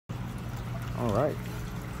All right.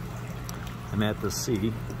 I'm at the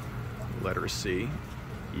C, letter C.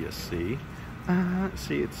 Yes, C.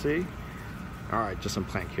 See it, C. All right, just some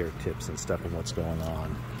plant care tips and stuff and what's going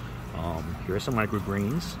on. Here are some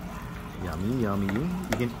microgreens. Yummy, yummy.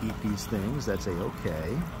 You can eat these things. That's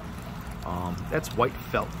a-okay. That's white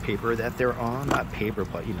felt paper that they're on. Not paper,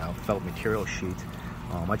 but, you know, felt material sheet.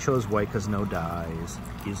 I chose white because no dyes,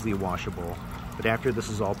 easily washable. But after this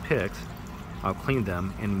is all picked, I'll clean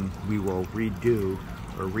them and we will redo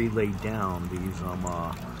or relay down these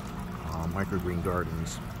microgreen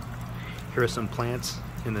gardens. Here are some plants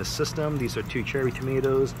in this system. These are 2 cherry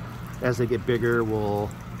tomatoes. As they get bigger, we'll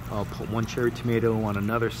put 1 cherry tomato on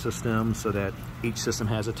another system so that each system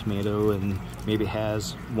has a tomato and maybe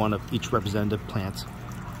has one of each representative plant.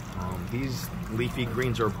 These leafy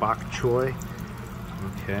greens are bok choy.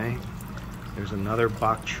 Okay, there's another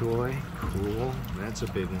bok choy. Cool, that's a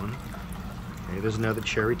big one. Okay, there's another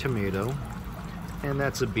cherry tomato, and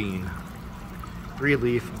that's a bean.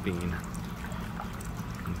 3-leaf bean.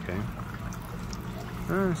 Okay.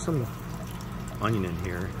 Some onion in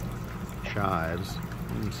here. Chives.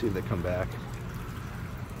 Let me see if they come back.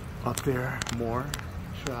 Up there, more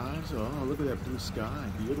chives. Oh, look at that blue sky.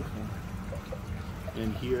 Beautiful.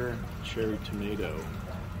 And here, cherry tomato.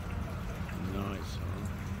 Nice, huh?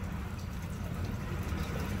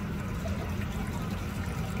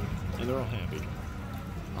 And they're all happy.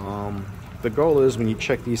 The goal is when you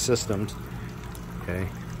check these systems, okay,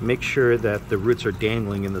 make sure that the roots are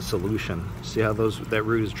dangling in the solution. See how that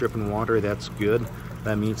root is dripping water? That's good.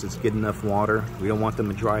 That means it's getting enough water. We don't want them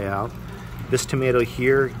to dry out. This tomato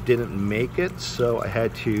here didn't make it, so I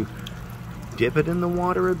had to dip it in the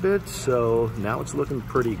water a bit. So now it's looking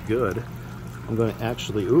pretty good. I'm going to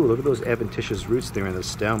actually, ooh, look at those adventitious roots there in the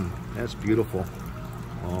stem. That's beautiful.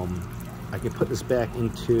 I can put this back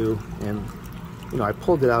into, and you know, I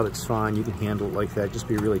pulled it out, it's fine. You can handle it like that. Just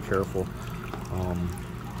be really careful. I'm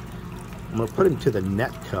going to put it into the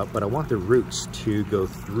net cup, but I want the roots to go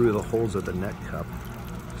through the holes of the net cup.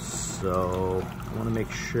 So I want to make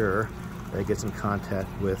sure that it gets in contact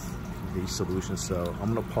with the solution. So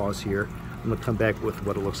I'm going to pause here. I'm going to come back with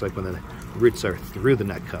what it looks like when the roots are through the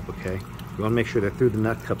net cup, okay? We want to make sure they're through the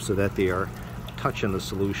net cup so that they are touching the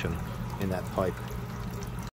solution in that pipe.